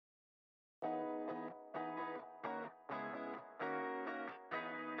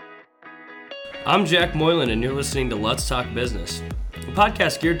I'm Jack Moylan, and you're listening to Let's Talk Business, a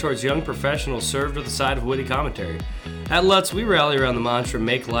podcast geared towards young professionals served with a side of witty commentary. At Let's, we rally around the mantra,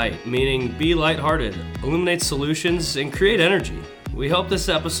 make light, meaning be lighthearted, illuminate solutions, and create energy. We hope this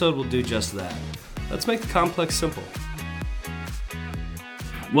episode will do just that. Let's make the complex simple.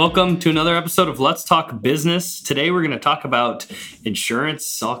 Welcome to another episode of Let's Talk Business. Today we're going to talk about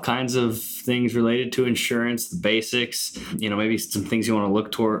insurance, all kinds of things related to insurance, the basics, maybe some things you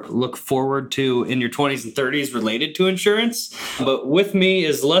want to look forward to in your 20s and 30s related to insurance. But with me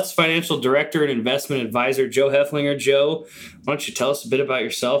is Let's Financial Director and Investment Advisor, Joe Hefflinger. Joe, why don't you tell us a bit about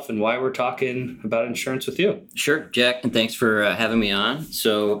yourself and why we're talking about insurance with you? Sure, Jack, and thanks for having me on.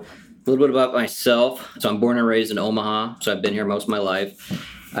 So a little bit about myself. So I'm born and raised in Omaha, so I've been here most of my life.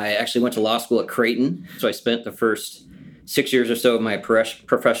 I actually went to law school at Creighton, so I spent the first 6 years or so of my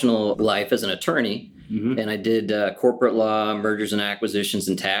professional life as an attorney, and I did corporate law, mergers and acquisitions,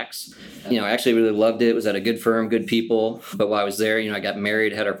 and tax. I actually really loved it. It was at a good firm, good people, but while I was there, I got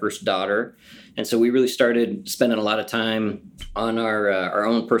married, had our first daughter, and so we really started spending a lot of time on our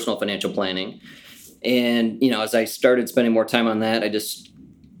own personal financial planning. And, as I started spending more time on that, I just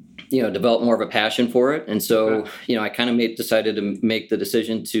developed more of a passion for it. And so, I kind of decided to make the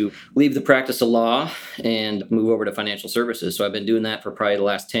decision to leave the practice of law and move over to financial services. So I've been doing that for probably the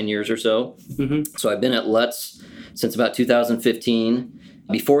last 10 years or so. So I've been at Lutz since about 2015.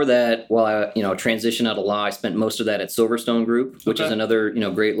 Before that, while I, transitioned out of law, I spent most of that at Silverstone Group, which is another,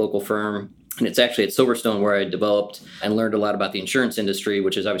 great local firm. And it's actually at Silverstone where I developed and learned a lot about the insurance industry,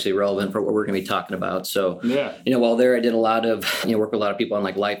 which is obviously relevant for what we're going to be talking about. So, while there, I did a lot of, work with a lot of people on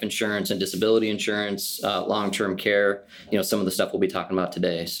like life insurance and disability insurance, long-term care, some of the stuff we'll be talking about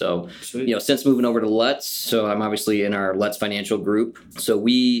today. So, since moving over to Lutz, so I'm obviously in our Lutz Financial Group. So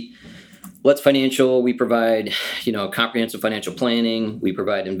Lutz Financial, we provide, comprehensive financial planning, we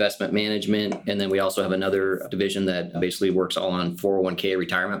provide investment management, and then we also have another division that basically works all on 401k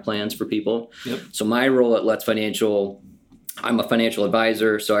retirement plans for people. So my role at Lutz Financial, I'm a financial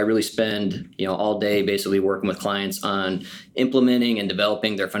advisor, so I really spend, all day basically working with clients on implementing and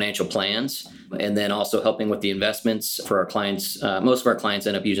developing their financial plans, and then also helping with the investments for our clients. Most of our clients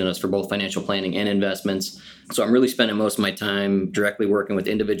end up using us for both financial planning and investments. So I'm really spending most of my time directly working with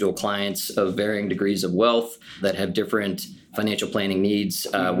individual clients of varying degrees of wealth that have different financial planning needs,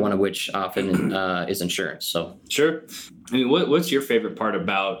 one of which often is insurance. So Sure. I mean, what's your favorite part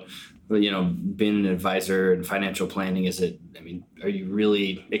about being an advisor in financial planning? Are you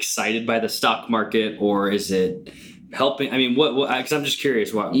really excited by the stock market, or is it helping? Because I'm just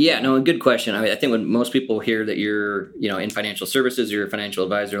curious. Why? Yeah, no, a good question. I think when most people hear that you're, in financial services, you're a financial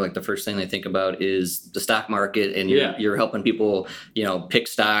advisor, like the first thing they think about is the stock market, and you're helping people, pick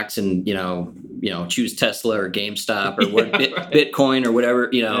stocks and, choose Tesla or GameStop or Bitcoin or whatever,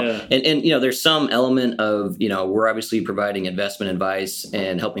 and there's some element of, we're obviously providing investment advice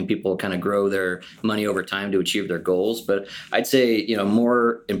and helping people kind of grow their money over time to achieve their goals. But I'd say,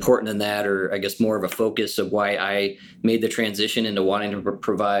 more important than that, or I guess more of a focus of why I made the transition into wanting to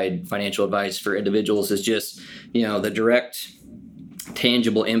provide financial advice for individuals is just, the direct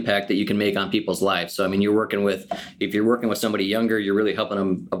tangible impact that you can make on people's lives. So, if you're working with somebody younger, you're really helping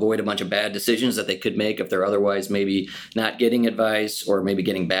them avoid a bunch of bad decisions that they could make if they're otherwise maybe not getting advice or maybe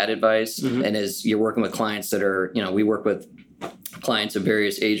getting bad advice. And as you're working with clients that are, we work with clients of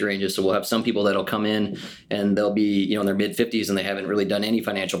various age ranges. So we'll have some people that'll come in and they'll be, in their mid 50s and they haven't really done any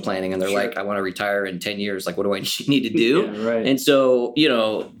financial planning. And they're like, I want to retire in 10 years. Like, what do I need to do? And so,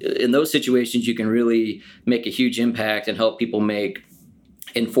 in those situations, you can really make a huge impact and help people make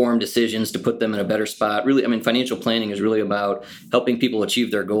informed decisions to put them in a better spot. Really, financial planning is really about helping people achieve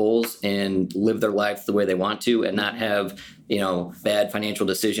their goals and live their life the way they want to, and not have, bad financial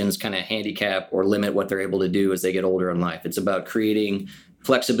decisions kind of handicap or limit what they're able to do as they get older in life. It's about creating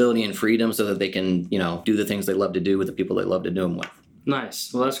flexibility and freedom so that they can, do the things they love to do with the people they love to do them with.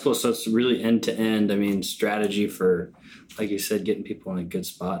 Nice. Well, that's cool. So it's really end-to-end, strategy for, like you said, getting people in a good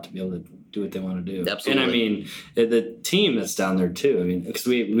spot to be able to do what they want to do. Absolutely. And the team that's down there too. Because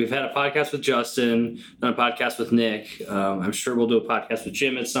we've had a podcast with Justin, done a podcast with Nick. I'm sure we'll do a podcast with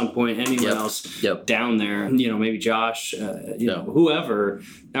Jim at some point. Anyone else down there, maybe Josh, whoever.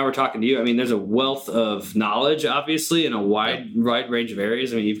 Now we're talking to you. There's a wealth of knowledge, obviously, in a wide range of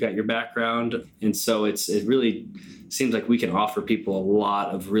areas. You've got your background, and so it really seems like we can offer people a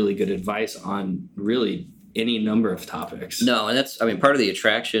lot of really good advice on really any number of topics. No, and that's, part of the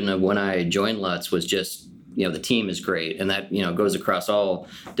attraction of when I joined Lutz was just the team is great, and that goes across all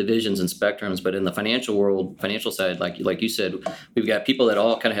divisions and spectrums. But in the financial side, like you said, we've got people that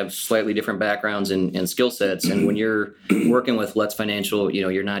all kind of have slightly different backgrounds and skill sets. And when you're working with Let's Financial,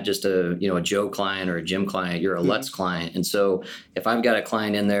 you're not just a Joe client or a Jim client, you're a Let's client. And so if I've got a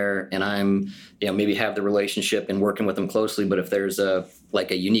client in there and I'm maybe have the relationship and working with them closely, but if there's a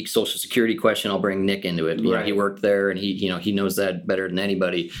unique Social Security question, I'll bring Nick into it. He worked there and he knows that better than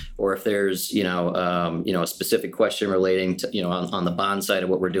anybody. Or if there's a specific question relating to on the bond side of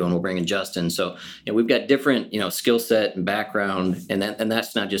what we're doing, we'll bring in Justin. So we've got different skill set and background, and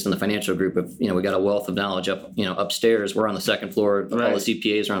that's not just in the financial group. If we got a wealth of knowledge upstairs, we're on the second floor. All the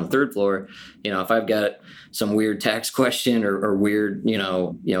CPAs are on the third floor. If I've got some weird tax question or weird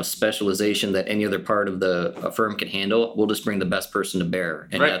specialization that any other part of the firm can handle, we'll just bring the best person to bear.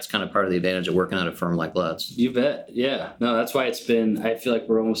 And that's kind of part of the advantage of working at a firm like Let's. You bet. Yeah. No, that's why I feel like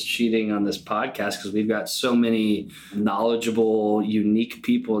we're almost cheating on this podcast, because we've got so many knowledgeable, unique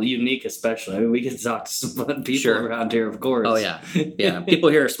people, unique especially. I mean, we get to talk to some fun people around here, of course. Oh, yeah. Yeah. People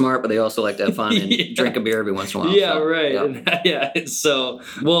here are smart, but they also like to have fun and drink a beer every once in a while. Yeah, so, right. Yeah. So,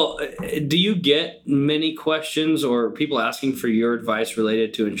 well, do you get many questions or people asking for your advice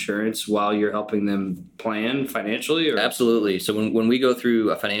related to insurance while you're helping them plan financially? Or? Absolutely. So when we go through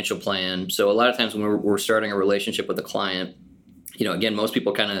a financial plan, so a lot of times when we're starting a relationship with a client, again, most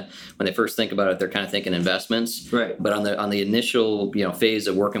people kind of, when they first think about it, they're kind of thinking investments. Right. But on the initial, phase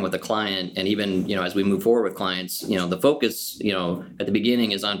of working with a client, and even, as we move forward with clients, the focus, at the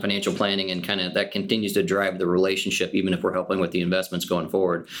beginning is on financial planning, and kind of that continues to drive the relationship, even if we're helping with the investments going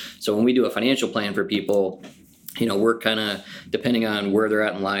forward. So when we do a financial plan for people, we're kind of, depending on where they're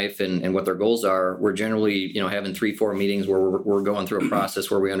at in life and what their goals are, we're generally, having 3-4 meetings where we're going through a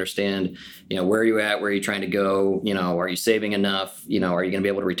process where we understand, where are you at, where are you trying to go, are you saving enough, are you going to be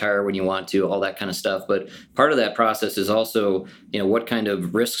able to retire when you want to, all that kind of stuff. But part of that process is also, what kind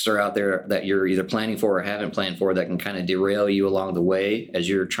of risks are out there that you're either planning for or haven't planned for that can kind of derail you along the way as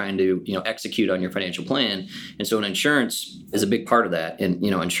you're trying to, execute on your financial plan. And so insurance is a big part of that. And,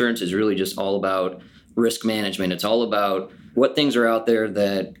 insurance is really just all about risk management. It's all about what things are out there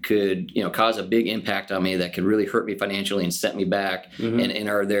that could, cause a big impact on me, that could really hurt me financially and set me back. And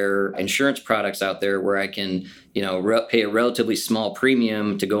are there insurance products out there where I can, pay a relatively small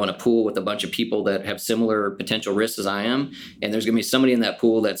premium to go in a pool with a bunch of people that have similar potential risks as I am, and there's going to be somebody in that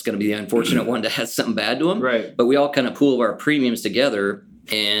pool that's going to be the unfortunate one that has something bad to them. Right. But we all kind of pool our premiums together.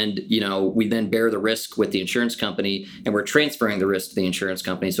 And, we then bear the risk with the insurance company, and we're transferring the risk to the insurance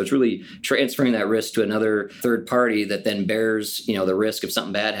company. So it's really transferring that risk to another third party that then bears, the risk. If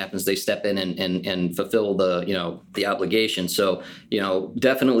something bad happens, they step in and fulfill the obligation. So,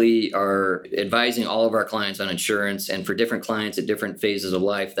 definitely are advising all of our clients on insurance, and for different clients at different phases of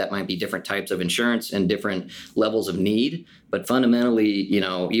life, that might be different types of insurance and different levels of need. But fundamentally,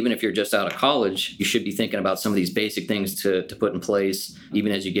 even if you're just out of college, you should be thinking about some of these basic things to put in place,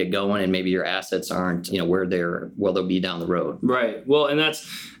 even as you get going, and maybe your assets aren't, where they'll be down the road. Right. Well, and that's,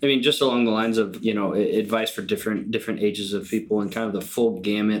 just along the lines of, advice for different ages of people and kind of the full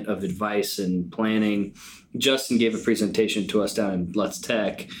gamut of advice and planning. Justin gave a presentation to us down in Let's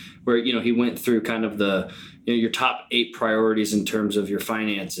Tech where, he went through kind of the, your top 8 priorities in terms of your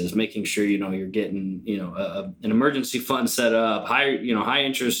finances, making sure, you're getting, an emergency fund set up, high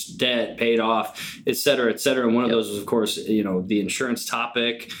interest debt paid off, et cetera, et cetera. And one of those was, of course, the insurance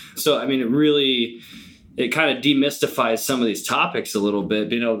topic. So, it kind of demystifies some of these topics a little bit,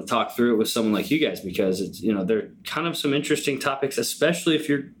 being able to talk through it with someone like you guys, because it's, they're kind of some interesting topics, especially if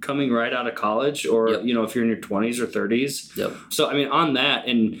you're coming right out of college or, if you're in your 20s or 30s. Yep. So, on that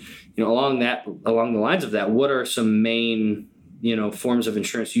and, along the lines of that, what are some main, forms of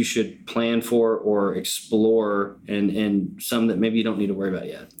insurance you should plan for or explore, and some that maybe you don't need to worry about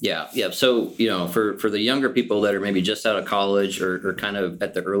yet? Yeah. So, for the younger people that are maybe just out of college or kind of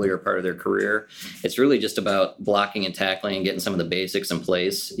at the earlier part of their career, it's really just about blocking and tackling and getting some of the basics in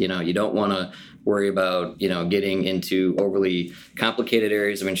place. You don't want to worry about, getting into overly complicated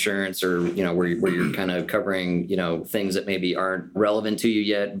areas of insurance, or, where you're kind of covering, things that maybe aren't relevant to you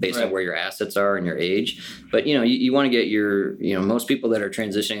yet based on where your assets are and your age. But, you want to get your, most people that are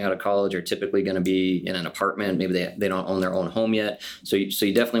transitioning out of college are typically going to be in an apartment. Maybe they don't own their own home yet. So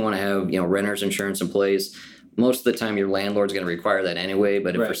you definitely want to have, renter's insurance in place. Most of the time, your landlord's going to require that anyway.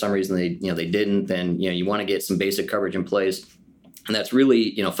 But if for some reason they didn't, then, you want to get some basic coverage in place. And that's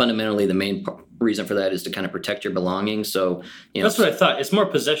really, fundamentally the main reason for that is to kind of protect your belongings. So, that's what I thought. It's more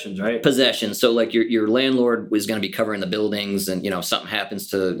possessions, right? Possessions. So like your landlord is going to be covering the buildings, and if something happens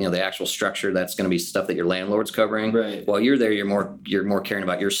to the actual structure, that's going to be stuff that your landlord's covering. Right. While you're there, you're more caring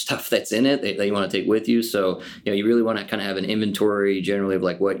about your stuff that's in it that you want to take with you. So you really want to kind of have an inventory generally of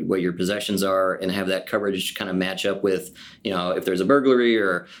like what your possessions are, and have that coverage kind of match up with if there's a burglary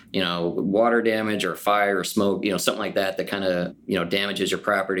or water damage or fire or smoke, something like that kind of damages your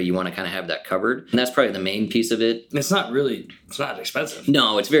property. You want to kind of have that covered. And that's probably the main piece of it. It's not expensive.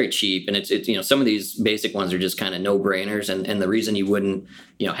 No, it's very cheap. And it's some of these basic ones are just kind of no-brainers. And the reason you wouldn't,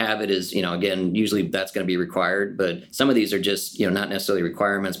 have it is, again, usually that's going to be required. But some of these are just, not necessarily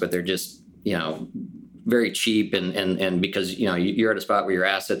requirements, but they're just, very cheap and because you're at a spot where your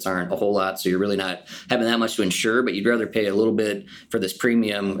assets aren't a whole lot, so you're really not having that much to insure, but you'd rather pay a little bit for this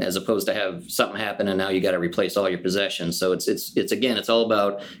premium as opposed to have something happen and now you got to replace all your possessions. So it's all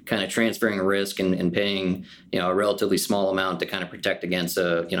about kind of transferring a risk and paying a relatively small amount to kind of protect against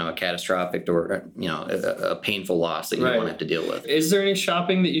a catastrophic or a painful loss that you don't want to have to deal with. Is there any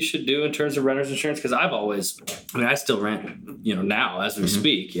shopping that you should do in terms of renter's insurance? Because I still rent now as we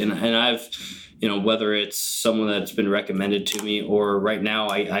speak, and I've whether it's someone that's been recommended to me or right now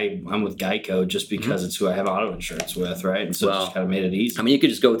I'm with Geico just because it's who I have auto insurance with, right? And so it's just kind of made it easy. I mean, you could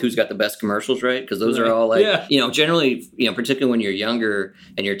just go with who's got the best commercials, right? Because those are all like, generally, particularly when you're younger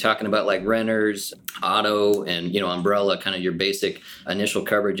and you're talking about like renters, auto, and, umbrella, kind of your basic initial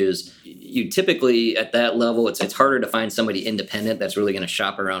coverages. You typically at that level, it's harder to find somebody independent that's really going to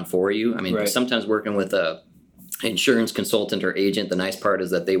shop around for you. I mean, sometimes working with a insurance consultant or agent, the nice part is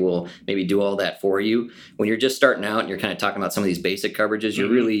that they will maybe do all that for you. When you're just starting out and you're kind of talking about some of these basic coverages,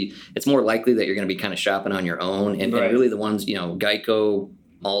 it's more likely that you're going to be kind of shopping on your own. And really the ones, Geico,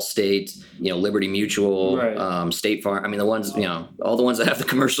 Allstate, Liberty Mutual, State Farm. I mean, the ones, all the ones that have the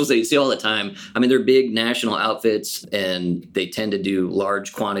commercials that you see all the time. I mean, they're big national outfits and they tend to do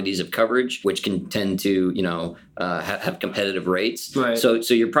large quantities of coverage, which can tend to, have competitive rates. Right. So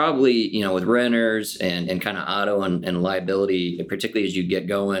you're probably, with renters and kind of auto and liability, particularly as you get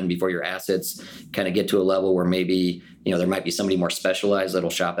going before your assets kind of get to a level where maybe, there might be somebody more specialized that'll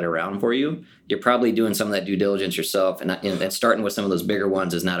shop it around for you. You're probably doing some of that due diligence yourself, and starting with some of those bigger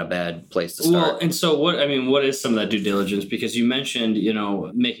ones is not a bad place to start. Well, and so what is some of that due diligence? Because you mentioned,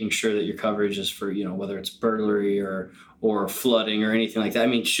 making sure that your coverage is for, whether it's burglary or flooding or anything like that. I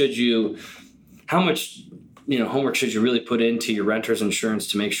mean, how much homework should you really put into your renter's insurance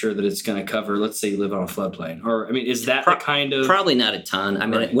to make sure that it's going to cover, let's say you live on a floodplain? Or, I mean, is that the kind of... Probably not a ton. I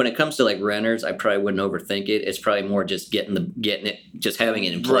mean, when it comes to like renters, I probably wouldn't overthink it. It's probably more just getting it, just having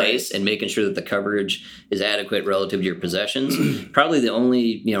it in place and making sure that the coverage is adequate relative to your possessions. Probably the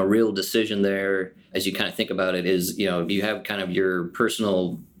only, real decision there as you kind of think about it is, if you have kind of your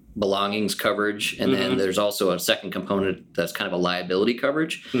personal belongings coverage, and then there's also a second component that's kind of a liability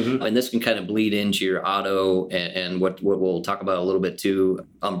coverage, and this can kind of bleed into your auto and what we'll talk about a little bit too,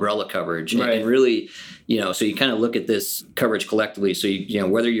 umbrella coverage, and really, so you kind of look at this coverage collectively. So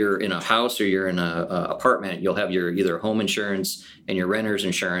whether you're in a house or you're in a apartment, you'll have your either home insurance and your renter's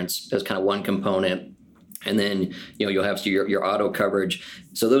insurance as kind of one component. And then, you'll have your auto coverage.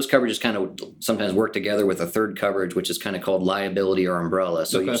 So those coverages kind of sometimes work together with a third coverage, which is kind of called liability or umbrella.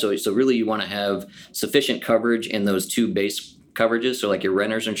 So, so really you want to have sufficient coverage in those two base coverages. So like your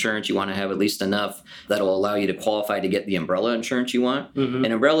renter's insurance, you want to have at least enough that'll allow you to qualify to get the umbrella insurance you want. And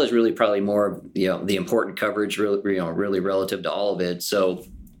umbrella is really probably more of, the important coverage, really relative to all of it. So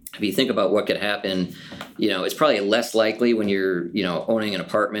if you think about what could happen, it's probably less likely when you're, owning an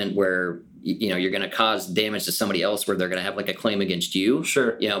apartment where you're going to cause damage to somebody else where they're going to have like a claim against you.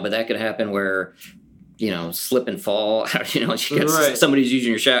 Sure. But that could happen where, slip and fall, somebody's using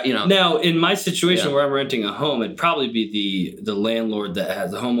your shower, Now, in my situation where I'm renting a home, it'd probably be the landlord the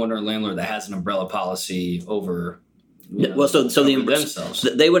homeowner and landlord that has an umbrella policy over... so themselves.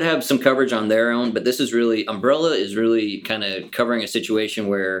 They would have some coverage on their own, but this is really... Umbrella is really kind of covering a situation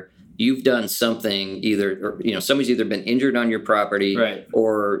where you've done something somebody's either been injured on your property,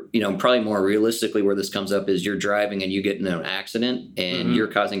 or, probably more realistically where this comes up is you're driving and you get in an accident and you're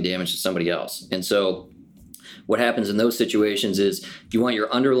causing damage to somebody else. And so what happens in those situations is you want your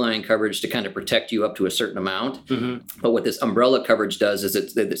underlying coverage to kind of protect you up to a certain amount. But what this umbrella coverage does is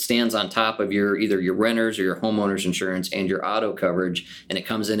it stands on top of either your renter's or your homeowner's insurance and your auto coverage. And it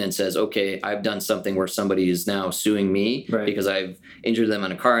comes in and says, okay, I've done something where somebody is now suing me because I've injured them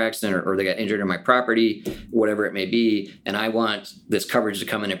in a car accident or they got injured on my property, whatever it may be. And I want this coverage to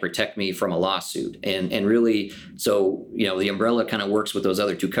come in and protect me from a lawsuit. And really, so, the umbrella kind of works with those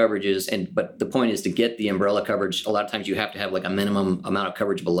other two coverages. But the point is to get the umbrella umbrella coverage, a lot of times you have to have like a minimum amount of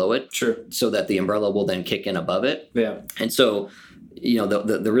coverage below it. Sure. So that the umbrella will then kick in above it. Yeah. And so, you know,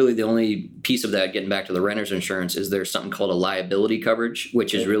 the really the only piece of that, getting back to the renter's insurance, is there's something called a liability coverage,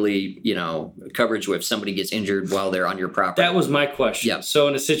 which is really, you know, coverage where if somebody gets injured while they're on your property. That was my question. Yeah. So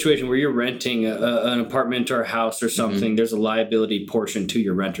in a situation where you're renting an apartment or a house or something, there's a liability portion to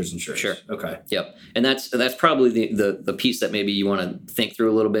your renter's insurance. Sure. Okay. Yep. And that's probably the piece that maybe you want to think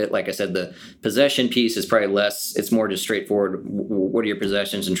through a little bit. Like I said, the possession piece is probably less. It's more just straightforward. What are your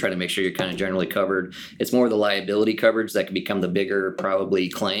possessions, and try to make sure you're kind of generally covered. It's more the liability coverage that can become the bigger probably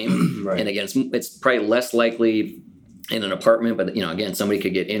claim. Right. And again, it's probably less likely in an apartment, but you know, again, somebody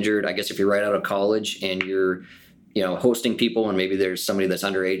could get injured. I guess if you're right out of college and you're, you know, hosting people, and maybe there's somebody that's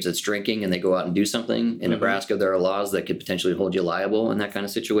underage that's drinking and they go out and do something. In Nebraska, there are laws that could potentially hold you liable in that kind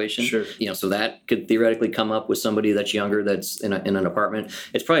of situation. Sure. You know, so that could theoretically come up with somebody that's younger that's in an apartment.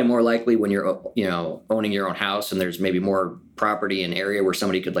 It's probably more likely when you're, you know, owning your own house and there's maybe more property and area where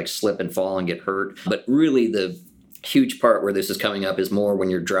somebody could like slip and fall and get hurt. But really the huge part where this is coming up is more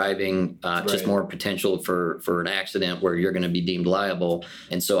when you're driving, just more potential for an accident where you're going to be deemed liable.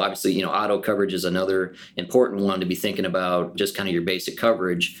 And so obviously, you know, auto coverage is another important one to be thinking about, just kind of your basic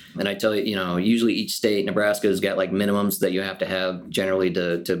coverage. And I tell you, you know, usually each state, Nebraska has got like minimums that you have to have generally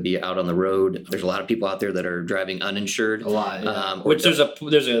to be out on the road. There's a lot of people out there that are driving uninsured. A lot. Yeah. Which there's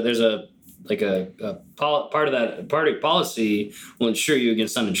a like a part of that party policy will insure you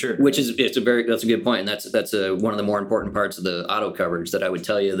against uninsured. Which is that's a good point, and that's one of the more important parts of the auto coverage that I would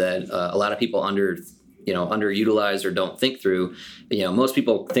tell you that a lot of people underutilize or don't think through. You know, most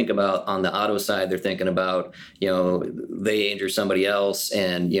people think about on the auto side, they're thinking about, you know, they injure somebody else,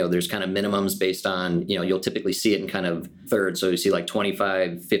 and, you know, there's kind of minimums based on, you know, you'll typically see it in kind of thirds. So you see like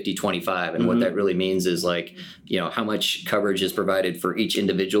 25, 50, 25. And what that really means is like, you know, how much coverage is provided for each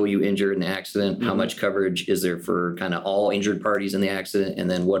individual you injured in the accident, how much coverage is there for kind of all injured parties in the accident, and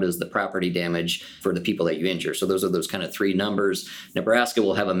then what is the property damage for the people that you injure. So those are those kind of three numbers. Nebraska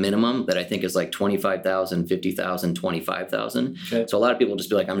will have a minimum that I think is like 25,000, 50,000, 25,000. Okay. So a lot of people just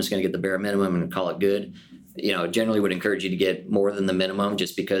be like, I'm just going to get the bare minimum and call it good. You know, generally would encourage you to get more than the minimum,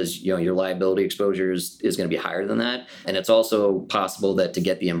 just because, you know, your liability exposure is going to be higher than that. And it's also possible that to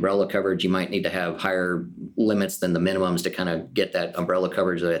get the umbrella coverage, you might need to have higher limits than the minimums to kind of get that umbrella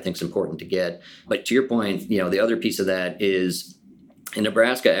coverage that I think is important to get. But to your point, you know, the other piece of that is in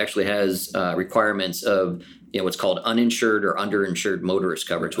Nebraska actually has requirements of, you know, what's called uninsured or underinsured motorist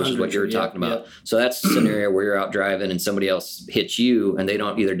coverage, which is what you were talking about. Yeah. So that's a scenario where you're out driving and somebody else hits you and they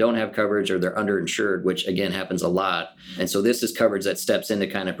don't have coverage, or they're underinsured, which again happens a lot. And so this is coverage that steps in to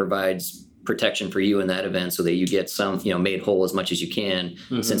kind of provides protection for you in that event, so that you get some, you know, made whole as much as you can,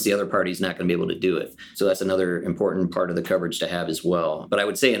 since the other party's not going to be able to do it. So that's another important part of the coverage to have as well. But I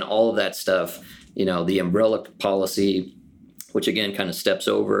would say in all of that stuff, you know, the umbrella policy, which again kind of steps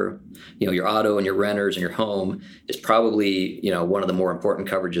over, you know, your auto and your renters and your home, is probably, you know, one of the more important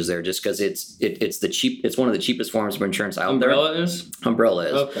coverages there, just because it's one of the cheapest forms of insurance out there. Umbrella is.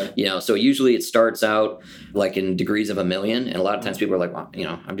 Okay. You know, so usually it starts out like in degrees of $1 million, and a lot of times people are like, well, you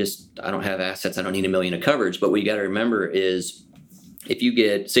know, I don't have assets, I don't need $1 million of coverage. But what you got to remember is, if you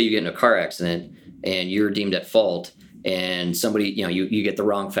get in a car accident and you're deemed at fault, and somebody, you know, you get the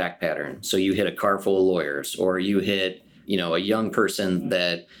wrong fact pattern, so you hit a car full of lawyers, or you hit, you know, a young person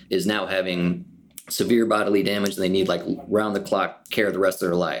that is now having severe bodily damage and they need like round the clock care the rest of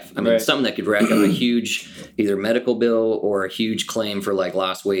their life. I mean, something that could rack up a huge either medical bill or a huge claim for like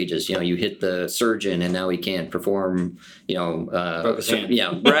lost wages. You know, you hit the surgeon and now he can't perform, you know, broke his hand.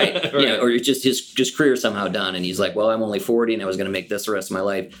 Yeah, right. You know, or it's just his career somehow done. And he's like, well, I'm only 40 and I was going to make this the rest of my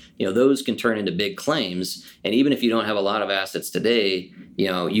life. You know, those can turn into big claims. And even if you don't have a lot of assets today, you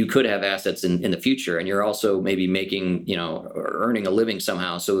know, you could have assets in the future, and you're also maybe making, you know, or earning a living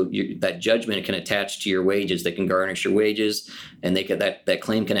somehow. So that judgment can attach to your wages, that can garnish your wages, and that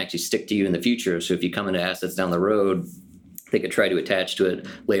claim can actually stick to you in the future. So if you come into assets down the road, they could try to attach to it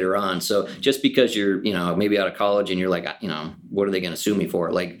later on. So just because you're, you know, maybe out of college and you're like, you know, what are they going to sue me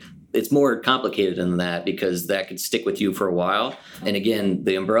for? Like, it's more complicated than that, because that could stick with you for a while. And again,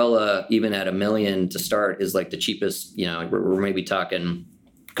 the umbrella, even at $1 million to start, is like the cheapest. You know, we're maybe talking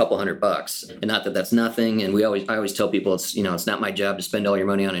a couple $100, and not that that's nothing. And I always tell people, it's, you know, it's not my job to spend all your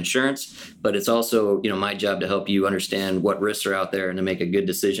money on insurance, but it's also, you know, my job to help you understand what risks are out there and to make a good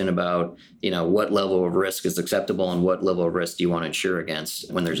decision about, you know, what level of risk is acceptable and what level of risk do you want to insure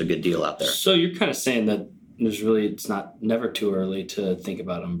against when there's a good deal out there. So you're kind of saying that it's never too early to think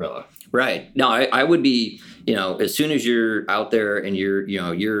about umbrella. Right. No, I would be, you know, as soon as you're out there and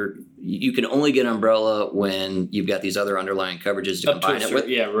you're you can only get umbrella when you've got these other underlying coverages to combine it with.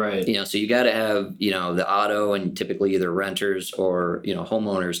 Yeah, right. So you got to have, the auto and typically either renters or,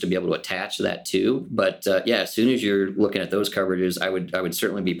 homeowners to be able to attach that to. But as soon as you're looking at those coverages, I would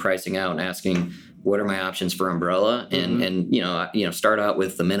certainly be pricing out and asking, what are my options for umbrella? And start out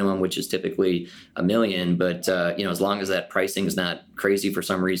with the minimum, which is typically $1 million. But as long as that pricing is not crazy for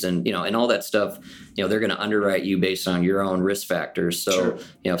some reason, and all that stuff, they're going to underwrite you based on your own risk factors. So sure.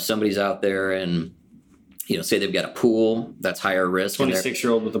 If somebody's out there and say they've got a pool that's higher risk.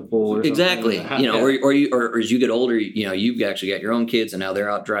 26-year-old with a pool. Or exactly. Or as you get older, you've actually got your own kids and now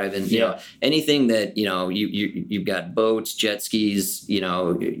they're out driving. Anything that you've got boats, jet skis.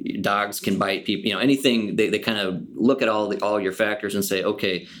 Dogs can bite people. Anything they kind of look at all your factors and say,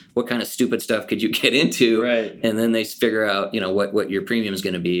 okay, what kind of stupid stuff could you get into? Right. And then they figure out what your premium is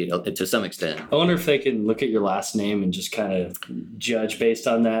going to be to some extent. I wonder if they can look at your last name and just kind of judge based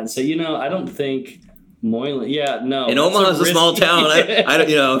on that and say, I don't think. Moylan, no. And Omaha's a small town. I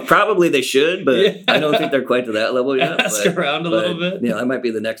don't, probably they should, but I don't think they're quite to that level yet. Ask around a little bit. That might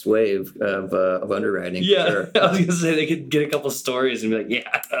be the next wave of underwriting. Yeah, for sure. I was gonna say they could get a couple stories and be like,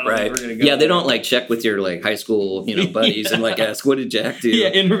 right. We're gonna go. Yeah, they don't check with your high school buddies and ask, what did Jack do? Yeah,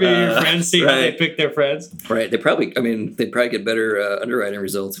 interview your friends, see how they pick their friends. Right. They'd probably get better underwriting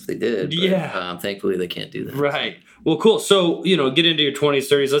results if they did. But, thankfully they can't do that. Right. Well, cool. So, get into your 20s,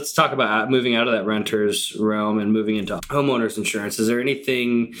 30s. Let's talk about moving out of that renter's realm and moving into homeowners insurance. Is there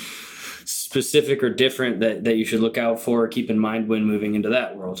anything specific or different that you should look out for or keep in mind when moving into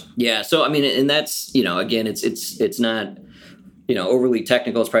that world? Yeah. So, and that's, again, it's not... overly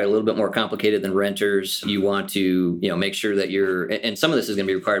technical. It's probably a little bit more complicated than renters. You want to, make sure that and some of this is going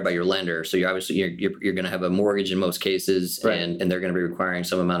to be required by your lender. So you're obviously you're going to have a mortgage in most cases, right. and they're going to be requiring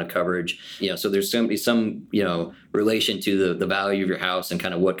some amount of coverage. So there's going to be some relation to the value of your house and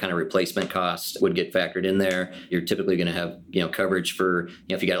kind of what kind of replacement costs would get factored in there. You're typically going to have coverage for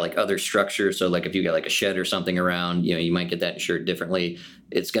if you got other structures. So if you got a shed or something around, you might get that insured differently.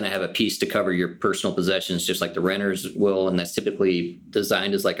 It's going to have a piece to cover your personal possessions, just like the renters will, and that's typically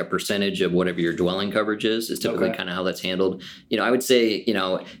designed as a percentage of whatever your dwelling coverage is typically kind of how that's handled. I would say,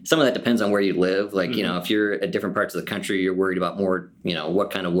 some of that depends on where you live. If you're at different parts of the country, you're worried about more,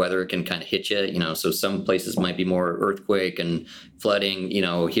 what kind of weather can kind of hit you. So some places might be more earthquake and flooding.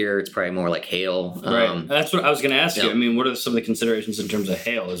 Here it's probably more like hail. Right. That's what I was going to ask you. What are some of the considerations in terms of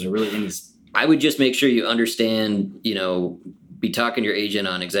hail? Is there really any? I would just make sure you understand, be talking to your agent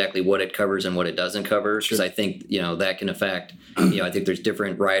on exactly what it covers and what it doesn't cover. Because I think, that can affect, I think there's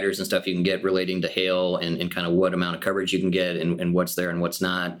different riders and stuff you can get relating to hail and kind of what amount of coverage you can get and what's there and what's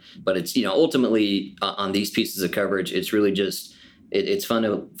not. But it's, ultimately on these pieces of coverage, it's really just, it's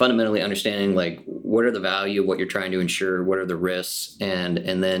fundamentally understanding what are the value of what you're trying to insure, what are the risks, and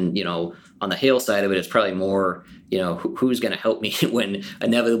then, on the hail side of it, it's probably more, who's going to help me when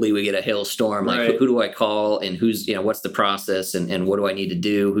inevitably we get a hailstorm? Right. Who do I call and who's, what's the process and what do I need to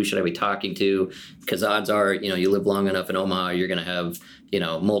do? Who should I be talking to? Because odds are, you live long enough in Omaha, you're going to have,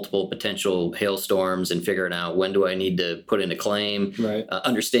 multiple potential hailstorms and figuring out when do I need to put in a claim. Right.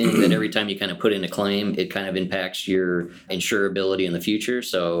 Understanding that every time you kind of put in a claim, it kind of impacts your insurability in the future.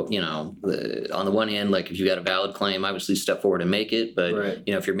 So, on the one hand, if you got a valid claim, obviously step forward and make it. But, right.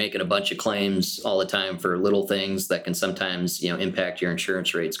 If you're making a bunch of claims all the time for little things that can sometimes, impact your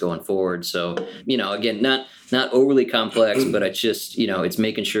insurance rates going forward. So, again, not overly complex, but it's just, it's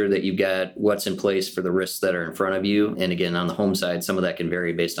making sure that you've got what's in place for the risks that are in front of you. And again, on the home side, some of that can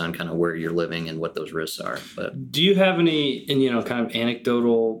vary based on kind of where you're living and what those risks are. But do you have any, kind of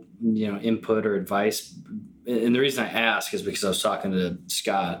anecdotal, input or advice? And the reason I ask is because I was talking to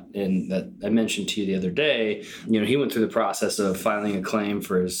Scott, and that I mentioned to you the other day, he went through the process of filing a claim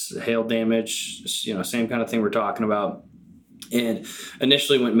for his hail damage, same kind of thing we're talking about. And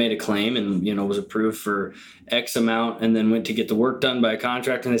initially went and made a claim and, was approved for X amount, and then went to get the work done by a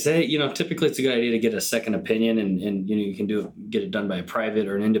contractor. And they say, hey, typically it's a good idea to get a second opinion and you can get it done by a private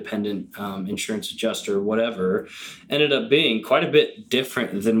or an independent insurance adjuster or whatever. Ended up being quite a bit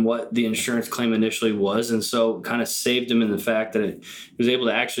different than what the insurance claim initially was. And so kind of saved him in the fact that he was able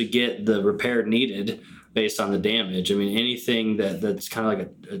to actually get the repair needed based on the damage. Anything that's kind of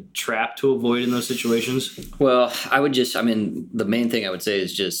like a trap to avoid in those situations? Well, the main thing I would say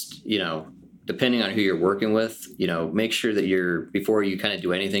is just, depending on who you're working with, make sure that before you kind of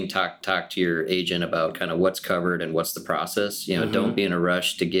do anything, talk to your agent about kind of what's covered and what's the process. Don't be in a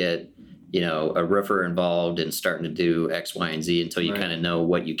rush to get, a roofer involved and starting to do X, Y, and Z until you kind of know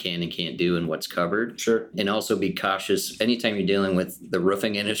what you can and can't do and what's covered. Sure. And also be cautious. Anytime you're dealing with the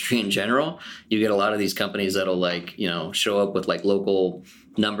roofing industry in general, you get a lot of these companies that'll show up with local,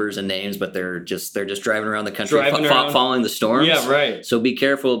 numbers and names, but they're just driving around the country following the storms. Yeah, right. So be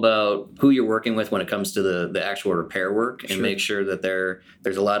careful about who you're working with when it comes to the actual repair work, and make sure that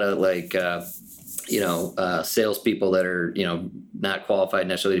there's a lot of like salespeople that are not qualified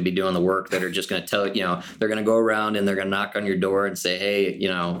necessarily to be doing the work, that are just going to tell they're going to go around and they're going to knock on your door and say, hey,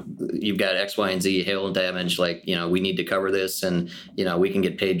 you've got X, Y, and Z hail damage, like we need to cover this, and we can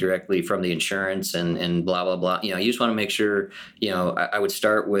get paid directly from the insurance and blah blah blah. You just want to make sure I would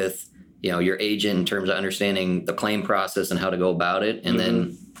start with your agent in terms of understanding the claim process and how to go about it, and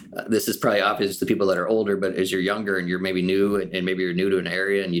then. This is probably obvious to people that are older, but as you're younger and you're maybe new and maybe you're new to an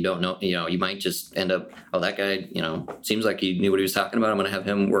area and you don't know, you might just end up, oh, that guy, seems like he knew what he was talking about. I'm going to have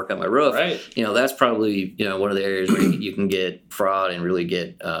him work on my roof. Right. That's probably, one of the areas where you can get fraud and really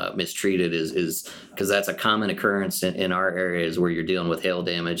get mistreated is because that's a common occurrence in our areas where you're dealing with hail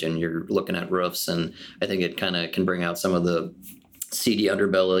damage and you're looking at roofs. And I think it kind of can bring out some of the seedy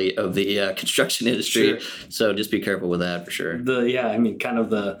underbelly of the construction industry. Sure. So just be careful with that for sure. Kind of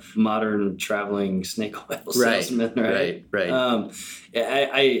the modern traveling snake oil salesman, right? Right.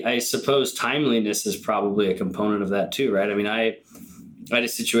 I suppose timeliness is probably a component of that too, right? I mean, I had a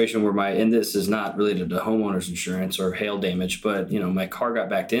situation where and this is not related to homeowners insurance or hail damage, but my car got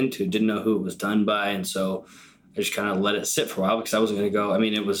backed into, didn't know who it was done by, and so I just kind of let it sit for a while because I wasn't going to go. I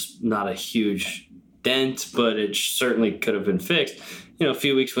mean, it was not a huge dent, but it certainly could have been fixed. A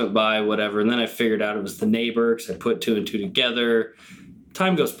few weeks went by, whatever, and then I figured out it was the neighbor because I put two and two together.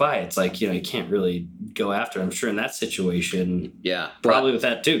 Time goes by, it's like you can't really go after it. I'm sure in that situation, probably with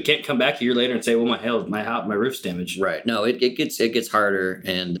that too, can't come back a year later and say, well, my roof's damaged. Right. No, it gets harder,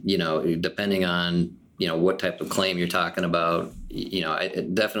 and depending on what type of claim you're talking about,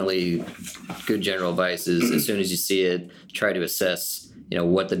 definitely good general advice is as soon as you see it, try to assess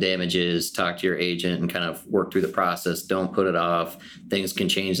what the damage is, talk to your agent and kind of work through the process. Don't put it off. Things can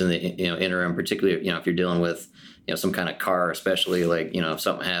change in the interim, particularly if you're dealing with some kind of car, especially like if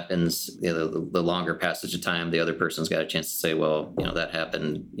something happens, the longer passage of time, the other person's got a chance to say, well, that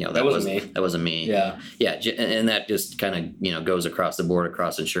happened, that wasn't me. Yeah, and that just kind of goes across the board,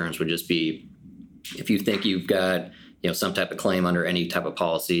 across insurance, would just be if you think you've got some type of claim under any type of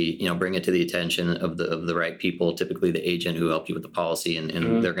policy, bring it to the attention of the right people, typically the agent who helped you with the policy, and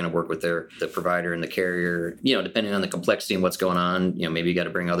they're going to work with the provider and the carrier, depending on the complexity and what's going on, maybe you got to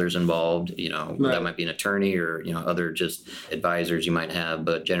bring others involved, that might be an attorney or, other just advisors you might have.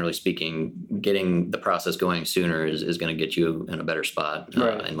 But generally speaking, getting the process going sooner is going to get you in a better spot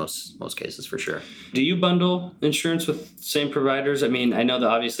in most cases for sure. Do you bundle insurance with same providers? I mean, I know that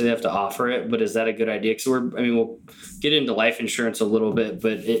obviously they have to offer it, but is that a good idea? Because we'll get into life insurance a little bit,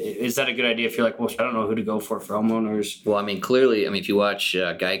 but is that a good idea if you're like, well, I don't know who to go for homeowners? Well, clearly, if you watch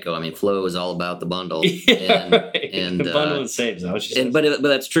Geico, Flo is all about the bundle. And the bundle and saves, that what she says. But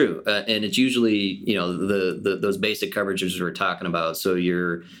that's true. And it's usually, those basic coverages we're talking about. So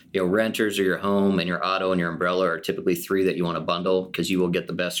your renters or your home and your auto and your umbrella are typically three that you want to bundle because you will get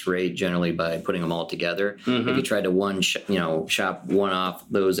the best rate generally by putting them all together. Mm-hmm. If you try to shop one off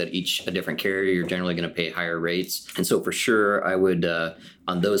those at a different carrier, you're generally going to pay higher rates. And so for sure, I would,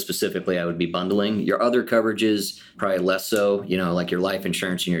 on those specifically, I would be bundling. Your other coverages, probably less so, like your life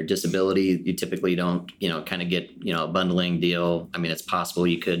insurance and your disability, you typically don't, kind of get, a bundling deal. It's possible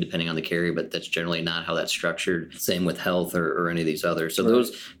you could, depending on the carrier, but that's generally not how that's structured. Same with health or any of these others. So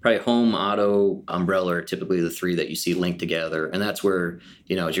those probably home, auto, umbrella are typically the three that you see linked together. And that's where,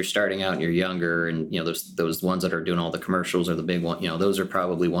 as you're starting out and you're younger and, those ones that are doing all the commercials are the big one, those are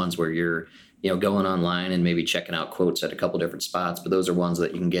probably ones where you're, going online and maybe checking out quotes at a couple different spots, but those are ones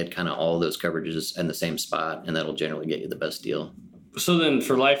that you can get kind of all of those coverages in the same spot, and that'll generally get you the best deal. So then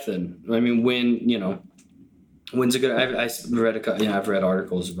for life when's a good, I've read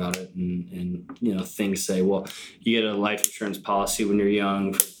articles about it and things say, well, you get a life insurance policy when you're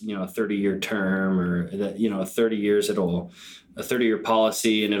young, for, a 30-year term, or that, 30 years, a 30-year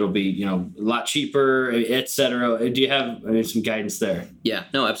policy, and it'll be, a lot cheaper, et cetera. Do you have some guidance there? Yeah,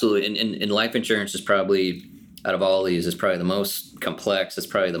 no, absolutely. And life insurance is probably, out of all these, is probably the most complex. It's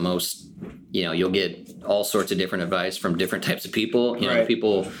probably the most, you'll get all sorts of different advice from different types of people.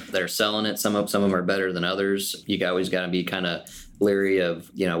 People that are selling it, some of them are better than others. You always got to be kind of leery of,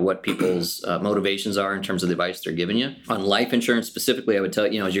 what people's motivations are in terms of the advice they're giving you. On life insurance specifically, I would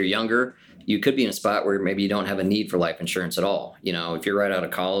tell you, as you're younger, you could be in a spot where maybe you don't have a need for life insurance at all. If you're right out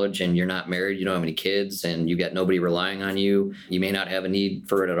of college and you're not married, you don't have any kids, and you got nobody relying on you, you may not have a need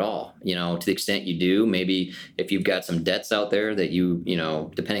for it at all. To the extent you do, maybe if you've got some debts out there that you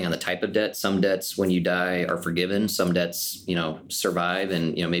depending on the type of debt, some debts when you die are forgiven, some debts, survive.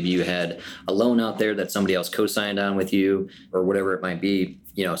 And, maybe you had a loan out there that somebody else co-signed on with you or whatever it might be.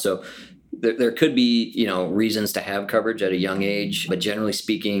 So there could be, reasons to have coverage at a young age, but generally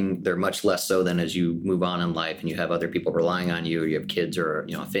speaking, they're much less so than as you move on in life and you have other people relying on you, or you have kids or,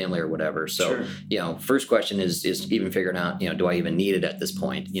 a family or whatever. So, first question is even figuring out, do I even need it at this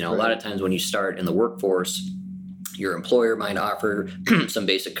point? A lot of times when you start in the workforce, your employer might offer some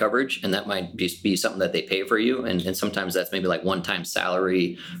basic coverage, and that might be something that they pay for you. And sometimes that's maybe like one-time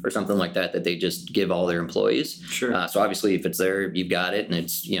salary or something like that they just give all their employees. Sure. So obviously if it's there, you've got it, and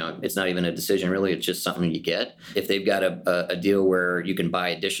it's, it's not even a decision really, it's just something you get. If they've got a deal where you can buy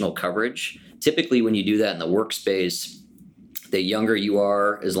additional coverage, typically when you do that in the workspace, the younger you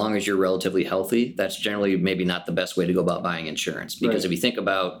are, as long as you're relatively healthy, that's generally maybe not the best way to go about buying insurance. Because if you think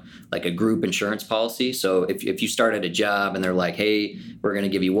about like a group insurance policy, so if you start at a job and they're like, hey, we're going to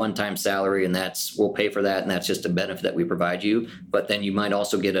give you one-time salary and we'll pay for that, and that's just a benefit that we provide you. But then you might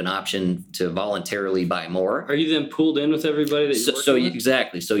also get an option to voluntarily buy more. Are you then pulled in with everybody that you're working with?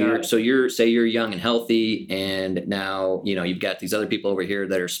 Exactly. So you're young and healthy, and now you've got these other people over here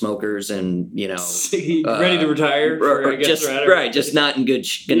that are smokers and ready to retire, just not in good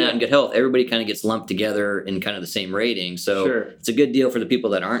health. Everybody kind of gets lumped together in kind of the same rating. So it's a good deal for the people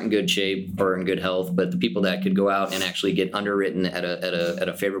that aren't in good shape or in good health, but the people that could go out and actually get underwritten at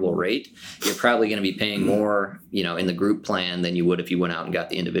a favorable rate, you're probably going to be paying more, in the group plan than you would if you went out and got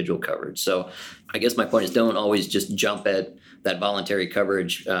the individual coverage. So I guess my point is, don't always just jump at that voluntary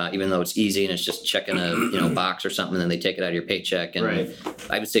coverage, even though it's easy and it's just checking a box or something, and then they take it out of your paycheck. And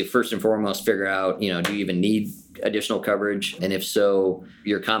I would say first and foremost, figure out, do you even need additional coverage? And if so,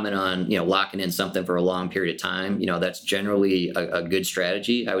 your comment on, locking in something for a long period of time, that's generally a good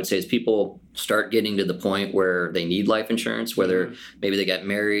strategy. I would say as people start getting to the point where they need life insurance, whether maybe they got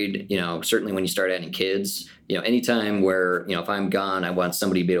married, certainly when you start adding kids, anytime where, if I'm gone, I want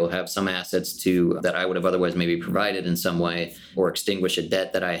somebody to be able to have some assets that I would have otherwise maybe provided in some way, or extinguish a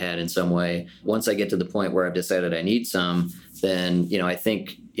debt that I had in some way. Once I get to the point where I've decided I need some, then, I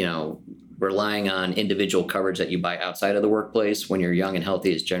think, relying on individual coverage that you buy outside of the workplace when you're young and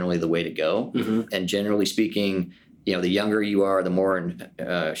healthy is generally the way to go. And generally speaking, the younger you are, the more in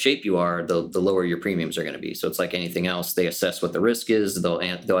shape you are, the lower your premiums are going to be. So it's like anything else. They assess what the risk is.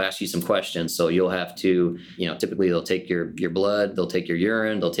 They'll ask you some questions. So you'll have to, typically they'll take your blood, they'll take your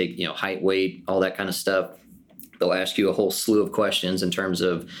urine, they'll take, height, weight, all that kind of stuff. They'll ask you a whole slew of questions in terms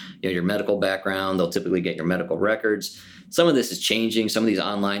of your medical background. They'll typically get your medical records. Some of this is changing. Some of these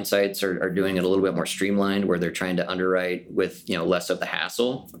online sites are doing it a little bit more streamlined, where they're trying to underwrite with less of the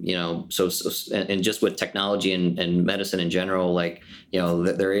hassle. So and just with technology and medicine in general, like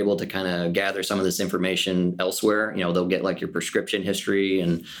they're able to kind of gather some of this information elsewhere. They'll get like your prescription history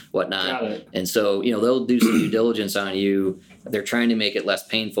and whatnot. Got it. And so they'll do some due diligence on you. They're trying to make it less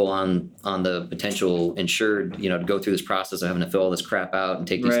painful on the potential insured, to go through this process of having to fill all this crap out and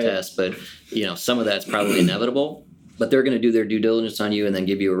take these tests. But some of that's probably inevitable. But they're going to do their due diligence on you and then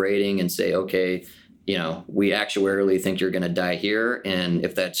give you a rating and say, okay, we actuarially think you're going to die here. And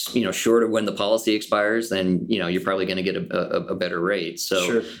if that's, short of when the policy expires, then, you're probably going to get a better rate.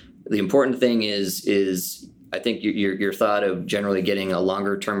 So the important thing is I think your thought of generally getting a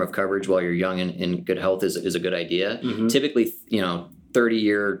longer term of coverage while you're young and in good health is a good idea. Typically,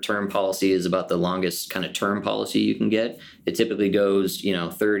 30-year term policy is about the longest kind of term policy you can get. It typically goes,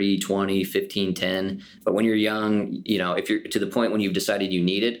 30, 20, 15, 10. But when you're young, if you're to the point when you've decided you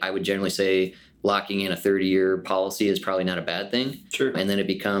need it, I would generally say locking in a 30-year policy is probably not a bad thing. Sure. And then it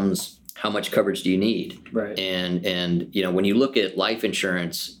becomes, how much coverage do you need? Right. And when you look at life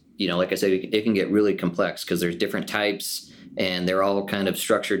insurance, like I said, it can get really complex because there's different types. And they're all kind of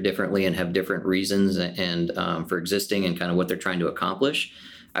structured differently and have different reasons and for existing and kind of what they're trying to accomplish.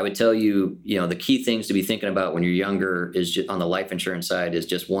 I would tell you, the key things to be thinking about when you're younger is just on the life insurance side is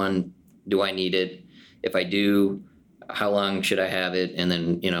just one, do I need it? If I do, how long should I have it? And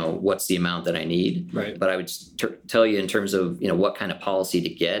then, what's the amount that I need? Right. But I would tell you in terms of, what kind of policy to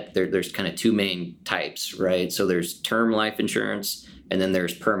get, there's kind of two main types, right? So there's term life insurance and then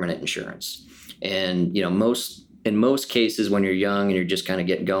there's permanent insurance. And, in most cases, when you're young and you're just kind of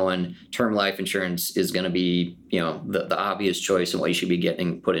getting going, term life insurance is going to be, the obvious choice and what you should be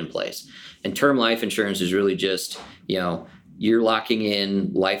getting put in place. And term life insurance is really just, you're locking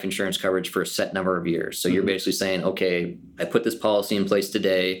in life insurance coverage for a set number of years. So you're basically saying, okay, I put this policy in place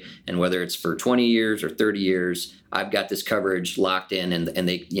today, and whether it's for 20 years or 30 years, I've got this coverage locked in, and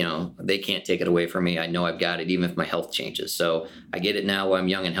they, they can't take it away from me. I know I've got it, even if my health changes. So I get it now while I'm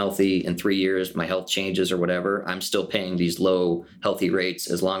young and healthy. In 3 years, my health changes or whatever, I'm still paying these low, healthy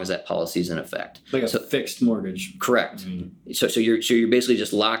rates as long as that policy is in effect. Like a fixed mortgage. Correct. So you're basically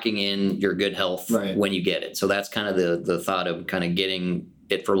just locking in your good health when you get it. So that's kind of the thought of kind of getting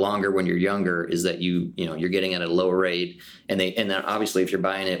it for longer when you're younger is that you're getting it at a lower rate. And then obviously if you're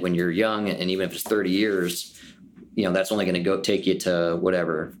buying it when you're young, and even if it's 30 years, that's only going to take you to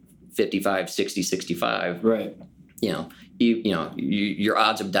whatever, 55, 60, 65. Right. Your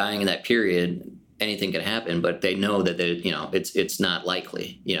odds of dying in that period, anything can happen, but they know that it's not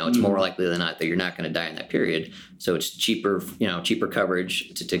likely. It's more likely than not that you're not going to die in that period. So it's cheaper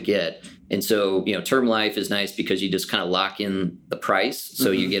coverage to get. And so, term life is nice because you just kind of lock in the price.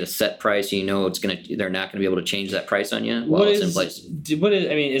 So you get a set price. They're not going to be able to change that price on you while it's in place.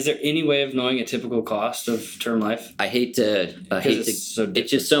 Is there any way of knowing a typical cost of term life?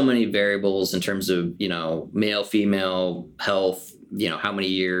 It's just so many variables in terms of, male, female, health, how many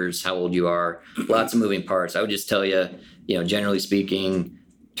years, how old you are, lots of moving parts. I would just tell you, generally speaking,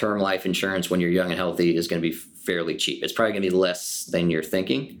 term life insurance when you're young and healthy is going to be fairly cheap. It's probably going to be less than you're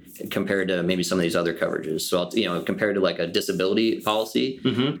thinking compared to maybe some of these other coverages. So, compared to like a disability policy,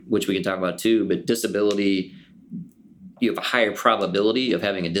 which we can talk about too, but disability, you have a higher probability of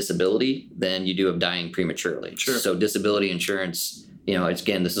having a disability than you do of dying prematurely. Sure. So disability insurance,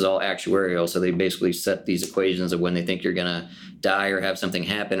 this is all actuarial. So they basically set these equations of when they think you're going to die or have something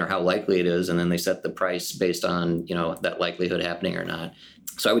happen or how likely it is. And then they set the price based on, that likelihood happening or not.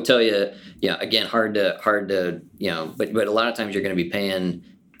 So I would tell you, again, hard to, but a lot of times you're going to be paying,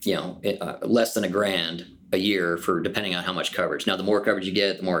 less than $1,000 a year for depending on how much coverage. Now, the more coverage you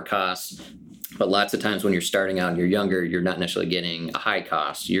get, the more it costs. But lots of times when you're starting out and you're younger, you're not necessarily getting a high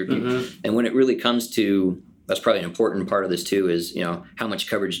cost. And when it really comes to, that's probably an important part of this too, is, how much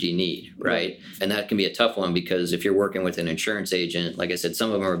coverage do you need, right? And that can be a tough one because if you're working with an insurance agent, like I said,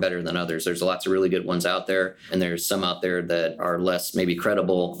 some of them are better than others. There's lots of really good ones out there, and there's some out there that are less maybe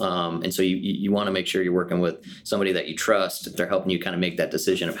credible. And so you want to make sure you're working with somebody that you trust. They're helping you kind of make that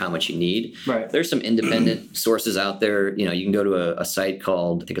decision of how much you need. Right. There's some independent sources out there. You can go to a site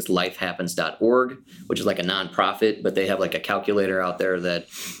called, I think it's lifehappens.org, which is like a nonprofit, but they have like a calculator out there that,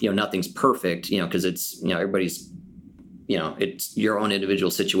 nothing's perfect, because it's, everybody's, it's your own individual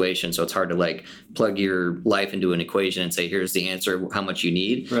situation. So it's hard to like plug your life into an equation and say, here's the answer, how much you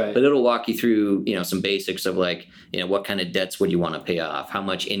need. Right. But it'll walk you through, some basics of like, what kind of debts would you want to pay off? How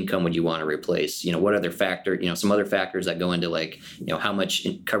much income would you want to replace? What other factor, some other factors that go into like, how much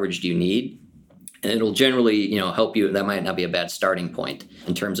coverage do you need? And it'll generally, help you. That might not be a bad starting point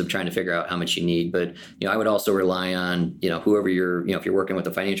in terms of trying to figure out how much you need. But, I would also rely on, whoever if you're working with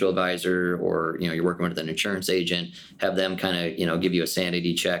a financial advisor or, you're working with an insurance agent, have them kind of, give you a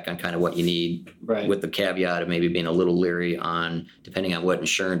sanity check on kind of what you need. Right. With the caveat of maybe being a little leery on, depending on what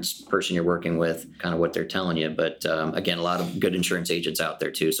insurance person you're working with, kind of what they're telling you. But again, a lot of good insurance agents out there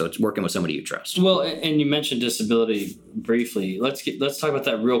too. So it's working with somebody you trust. Well, and you mentioned disability briefly. Let's talk about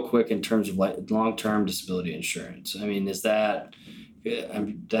that real quick in terms of long-term disability insurance. I mean, that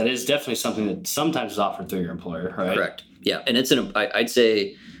is definitely something that sometimes is offered through your employer, right? Correct. Yeah, and I'd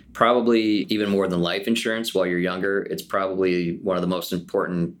say probably even more than life insurance while you're younger, it's probably one of the most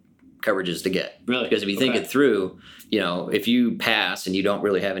important coverages to get. Really? Because if you think it through, if you pass and you don't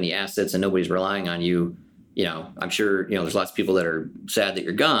really have any assets and nobody's relying on you, I'm sure, there's lots of people that are sad that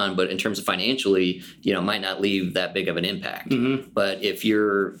you're gone, but in terms of financially, might not leave that big of an impact. Mm-hmm. But if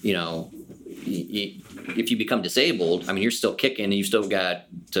you're, if you become disabled, I mean, you're still kicking and you still got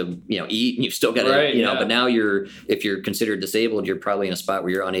to, eat and you've still got to, but now if you're considered disabled, you're probably in a spot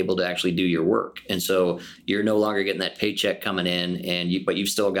where you're unable to actually do your work. And so you're no longer getting that paycheck coming in but you've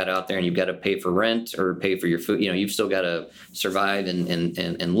still got out there and you've got to pay for rent or pay for your food. You've still got to survive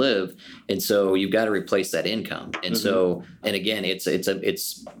and live. And so you've got to replace that income. And so, and again,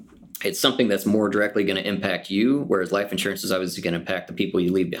 it's something that's more directly going to impact you, whereas life insurance is obviously going to impact the people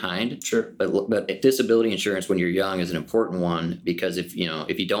you leave behind. Sure. But disability insurance when you're young is an important one because if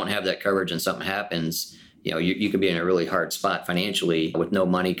you don't have that coverage and something happens, you could be in a really hard spot financially with no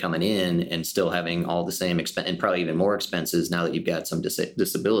money coming in and still having all the same expense and probably even more expenses now that you've got some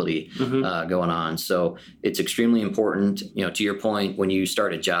disability going on. So it's extremely important. To your point, when you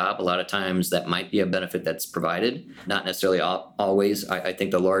start a job, a lot of times that might be a benefit that's provided. Not necessarily always. I think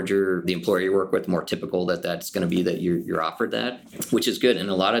the larger the employer you work with, the more typical that's going to be that you're offered that, which is good.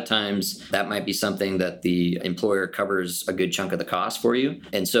 And a lot of times that might be something that the employer covers a good chunk of the cost for you.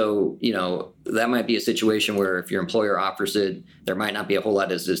 And so, that might be a situation where if your employer offers it, there might not be a whole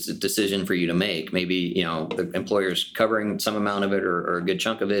lot of decision for you to make. Maybe, the employer's covering some amount of it or a good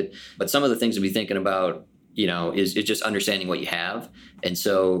chunk of it. But some of the things to be thinking about, is just understanding what you have. And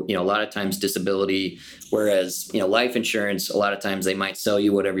so, a lot of times disability, whereas, life insurance, a lot of times they might sell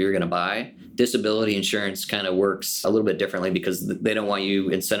you whatever you're going to buy. Disability insurance kind of works a little bit differently because they don't want you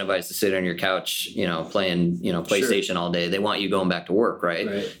incentivized to sit on your couch, playing, PlayStation all day. They want you going back to work,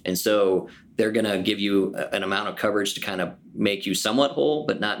 right? And so they're going to give you an amount of coverage to kind of make you somewhat whole,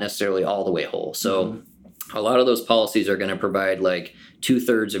 but not necessarily all the way whole. So a lot of those policies are going to provide like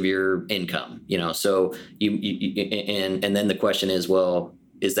 2/3 of your income, so you and then the question is, well,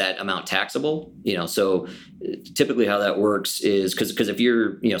 is that amount taxable? So typically how that works is because if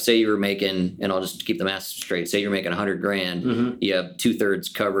you're, say you were making, and I'll just keep the math straight, say you're making $100,000, you have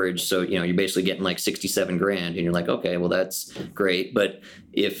 2/3 coverage. So, you're basically getting like $67,000 and you're like, okay, well, that's great. But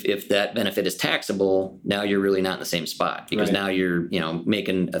if that benefit is taxable, now you're really not in the same spot because now you're,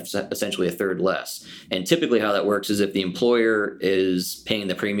 making essentially 1/3 less. And typically how that works is if the employer is paying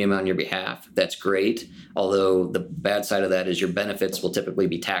the premium on your behalf, that's great. Although the bad side of that is your benefits will typically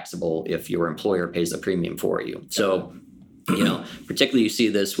be taxable if your employer pays the premium for you. So, particularly you see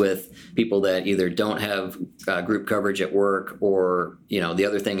this with people that either don't have group coverage at work or, the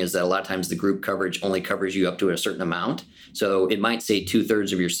other thing is that a lot of times the group coverage only covers you up to a certain amount. So it might say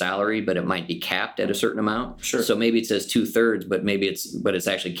 2/3 of your salary, but it might be capped at a certain amount. Sure. So maybe it says 2/3, but it's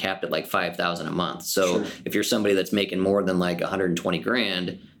actually capped at like $5,000 a month. So if you're somebody that's making more than like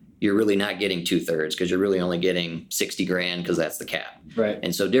 $120,000, you're really not getting 2/3 because you're really only getting $60,000 because that's the cap. Right.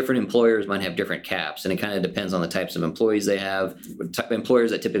 And so different employers might have different caps, and it kind of depends on the types of employees they have.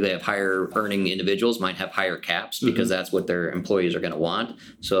 Employers that typically have higher earning individuals might have higher caps because that's what their employees are going to want.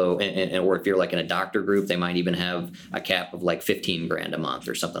 So, or if you're like in a doctor group, they might even have a cap of like $15,000 a month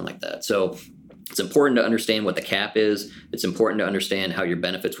or something like that. So it's important to understand what the cap is. It's important to understand how your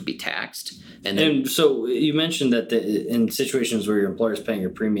benefits would be taxed. And so you mentioned that in situations where your employer is paying your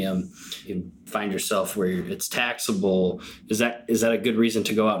premium, you find yourself where it's taxable. Is that a good reason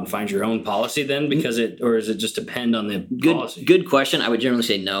to go out and find your own policy then? Because or does it just depend on the policy? Good question. I would generally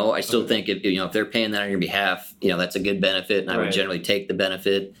say no. I still think if they're paying that on your behalf, that's a good benefit, and I would generally take the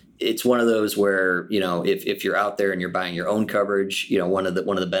benefit. It's one of those where, if you're out there and you're buying your own coverage, one of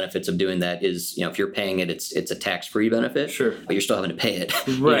the benefits of doing that is, if you're paying it, it's a tax-free benefit. Sure. But you're still having to pay it.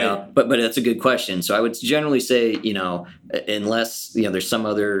 Right. But that's a good question. So I would generally say, unless, there's some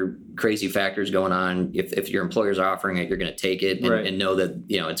other crazy factors going on, if your employers are offering it, you're going to take it and know that,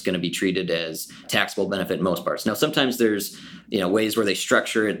 it's going to be treated as taxable benefit in most parts. Now, sometimes there's, ways where they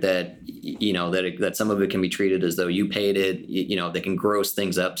structure it that, that some of it can be treated as though you paid it, they can gross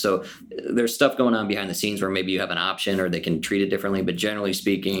things up. So there's stuff going on behind the scenes where maybe you have an option or they can treat it differently. But generally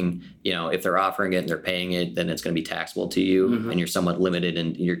speaking, if they're offering it and they're paying it, then it's going to be taxable to you and you're somewhat limited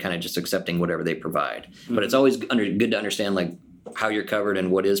and you're kind of just accepting whatever they provide. But it's always good to understand like how you're covered and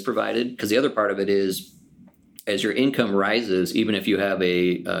what is provided. Because the other part of it is as your income rises, even if you have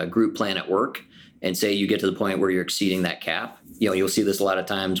a group plan at work and say you get to the point where you're exceeding that cap, you'll see this a lot of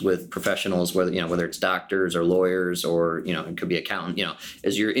times with professionals, whether it's doctors or lawyers or, it could be accountant,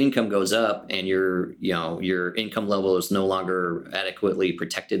 as your income goes up and your income level is no longer adequately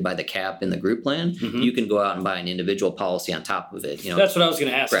protected by the cap in the group plan, you can go out and buy an individual policy on top of it. That's what I was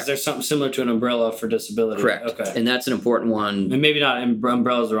going to ask. Correct. Is there something similar to an umbrella for disability? Correct. Okay. And that's an important one. And maybe not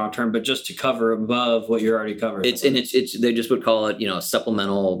umbrella is the wrong term, but just to cover above what you're already covering. It's they just would call it, a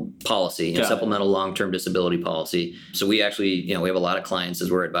supplemental policy, a supplemental long-term disability policy. So we actually, we have a lot of clients as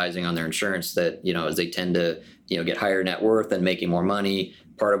we're advising on their insurance that, as they tend to, get higher net worth and making more money.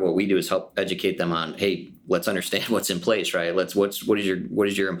 Part of what we do is help educate them on, hey, let's understand what's in place, right? What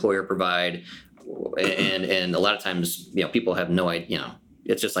does your employer provide? And a lot of times, people have no idea,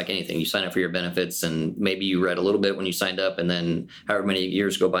 it's just like anything. You sign up for your benefits and maybe you read a little bit when you signed up and then however many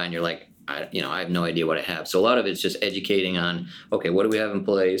years go by and you're like, I have no idea what I have. So a lot of it's just educating on, okay, what do we have in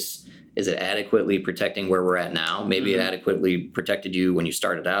place? Is it adequately protecting where we're at now? Maybe it adequately protected you when you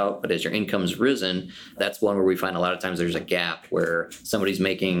started out, but as your income's risen, that's one where we find a lot of times there's a gap where somebody's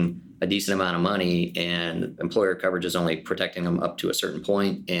making a decent amount of money and employer coverage is only protecting them up to a certain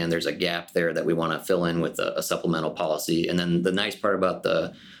point, and there's a gap there that we want to fill in with a supplemental policy. And then the nice part about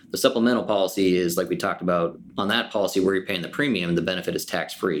the supplemental policy is, like we talked about, on that policy where you're paying the premium, the benefit is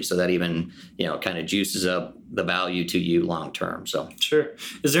tax-free. So that even, kind of juices up the value to you long-term. So sure.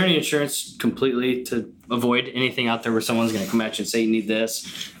 Is there any insurance completely to avoid anything out there where someone's going to come at you and say, you need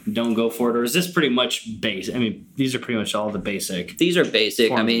this, don't go for it? Or is this pretty much base? I mean, these are pretty much all the basic. These are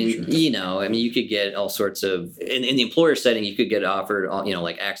basic. I mean, you could get all sorts of, in the employer setting, you could get offered,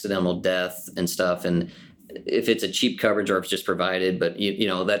 like accidental death and stuff. And if it's a cheap coverage or if it's just provided, but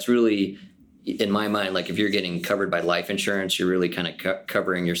that's really, in my mind, like if you're getting covered by life insurance, you're really kind of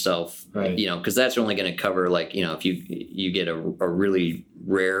covering yourself, right? Because that's only going to cover like, if you get a really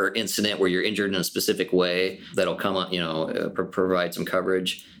rare incident where you're injured in a specific way, that'll come up, provide some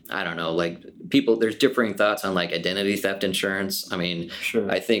coverage. I don't know, like there's differing thoughts on like identity theft insurance. I mean, sure.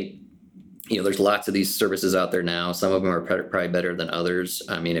 I think, there's lots of these services out there now. Some of them are probably better than others.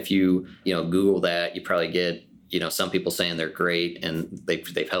 I mean, if you, Google that, you probably get, some people saying they're great and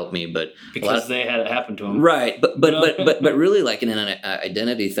they've helped me, but because they had it happen to them, right? But really, like in an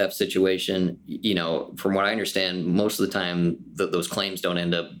identity theft situation, from what I understand, most of the time those claims don't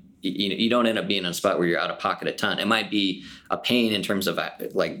end up. You don't end up being in a spot where you're out of pocket a ton. It might be a pain in terms of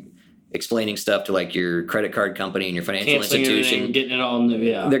like explaining stuff to like your credit card company and your financial institution, getting it all new.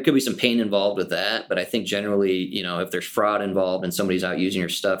 Yeah, there could be some pain involved with that, but I think generally, if there's fraud involved and somebody's out using your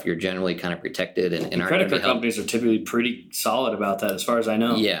stuff, you're generally kind of protected. And credit card companies are typically pretty solid about that, as far as I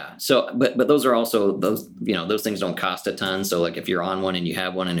know. Yeah. So, but those are also those things don't cost a ton. So, like if you're on one and you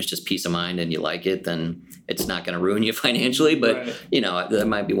have one and it's just peace of mind and you like it, then it's not going to ruin you financially. But right. That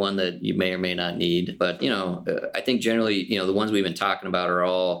might be one that you may or may not need. But I think generally, the ones we've been talking about are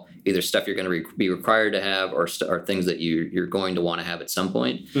all either stuff you're going to be required to have or things that you're going to want to have at some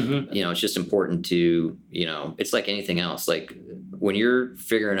point. Mm-hmm. It's just important to, it's like anything else. Like when you're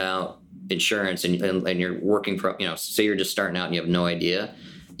figuring out insurance and you're working from, say you're just starting out and you have no idea,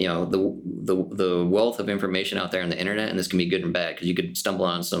 the wealth of information out there on the internet, and this can be good and bad because you could stumble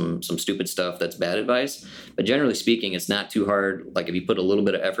on some stupid stuff that's bad advice. But generally speaking, it's not too hard. Like if you put a little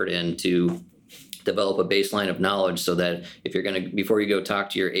bit of effort into develop a baseline of knowledge so that if you're going to, before you go talk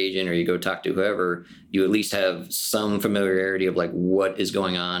to your agent or you go talk to whoever, you at least have some familiarity of like what is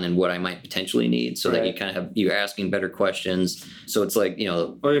going on and what I might potentially need so that you kind of you're asking better questions. So it's like,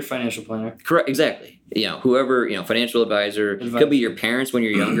 or your financial planner. Correct. Exactly. Whoever, financial advisor, could be your parents when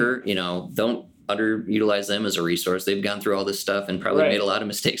you're younger, don't underutilize them as a resource. They've gone through all this stuff and probably made a lot of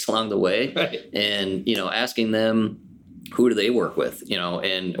mistakes along the way. Right. And, asking them, who do they work with,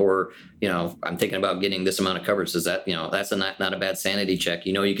 I'm thinking about getting this amount of coverage. Is that, that's not a bad sanity check.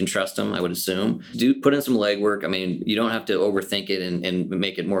 You can trust them, I would assume. Put in some legwork. I mean, you don't have to overthink it and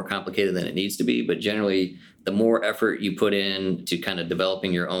make it more complicated than it needs to be. But generally, the more effort you put in to kind of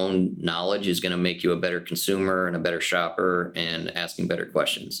developing your own knowledge is going to make you a better consumer and a better shopper and asking better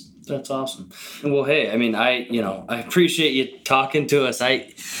questions. That's awesome. Well, hey, I mean, I appreciate you talking to us.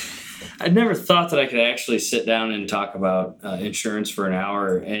 I never thought that I could actually sit down and talk about insurance for an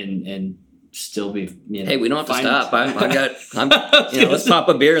hour and still be, Hey, we don't have to stop. Let's pop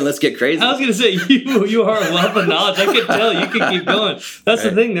a beer and let's get crazy. I was going to say, you are a wealth of knowledge. I could tell you can keep going. That's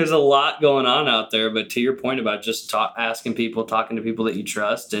the thing. There's a lot going on out there. But to your point about just asking people, talking to people that you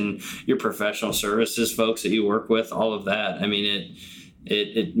trust and your professional services, folks that you work with, all of that. I mean,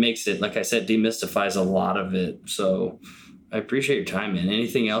 it makes it, like I said, demystifies a lot of it. So I appreciate your time, man.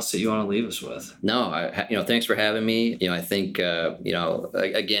 Anything else that you want to leave us with? No, thanks for having me. I think,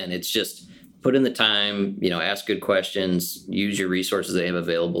 again, it's just put in the time, ask good questions, use your resources they have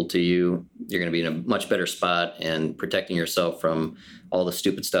available to you. You're going to be in a much better spot and protecting yourself from all the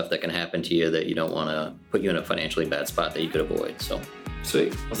stupid stuff that can happen to you that you don't want to put you in a financially bad spot that you could avoid. So,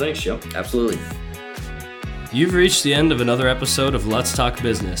 sweet. Well, thanks, Joe. Absolutely. You've reached the end of another episode of Let's Talk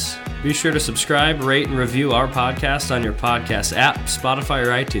Business. Be sure to subscribe, rate, and review our podcast on your podcast app, Spotify, or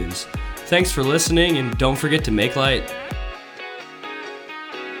iTunes. Thanks for listening, and don't forget to make light.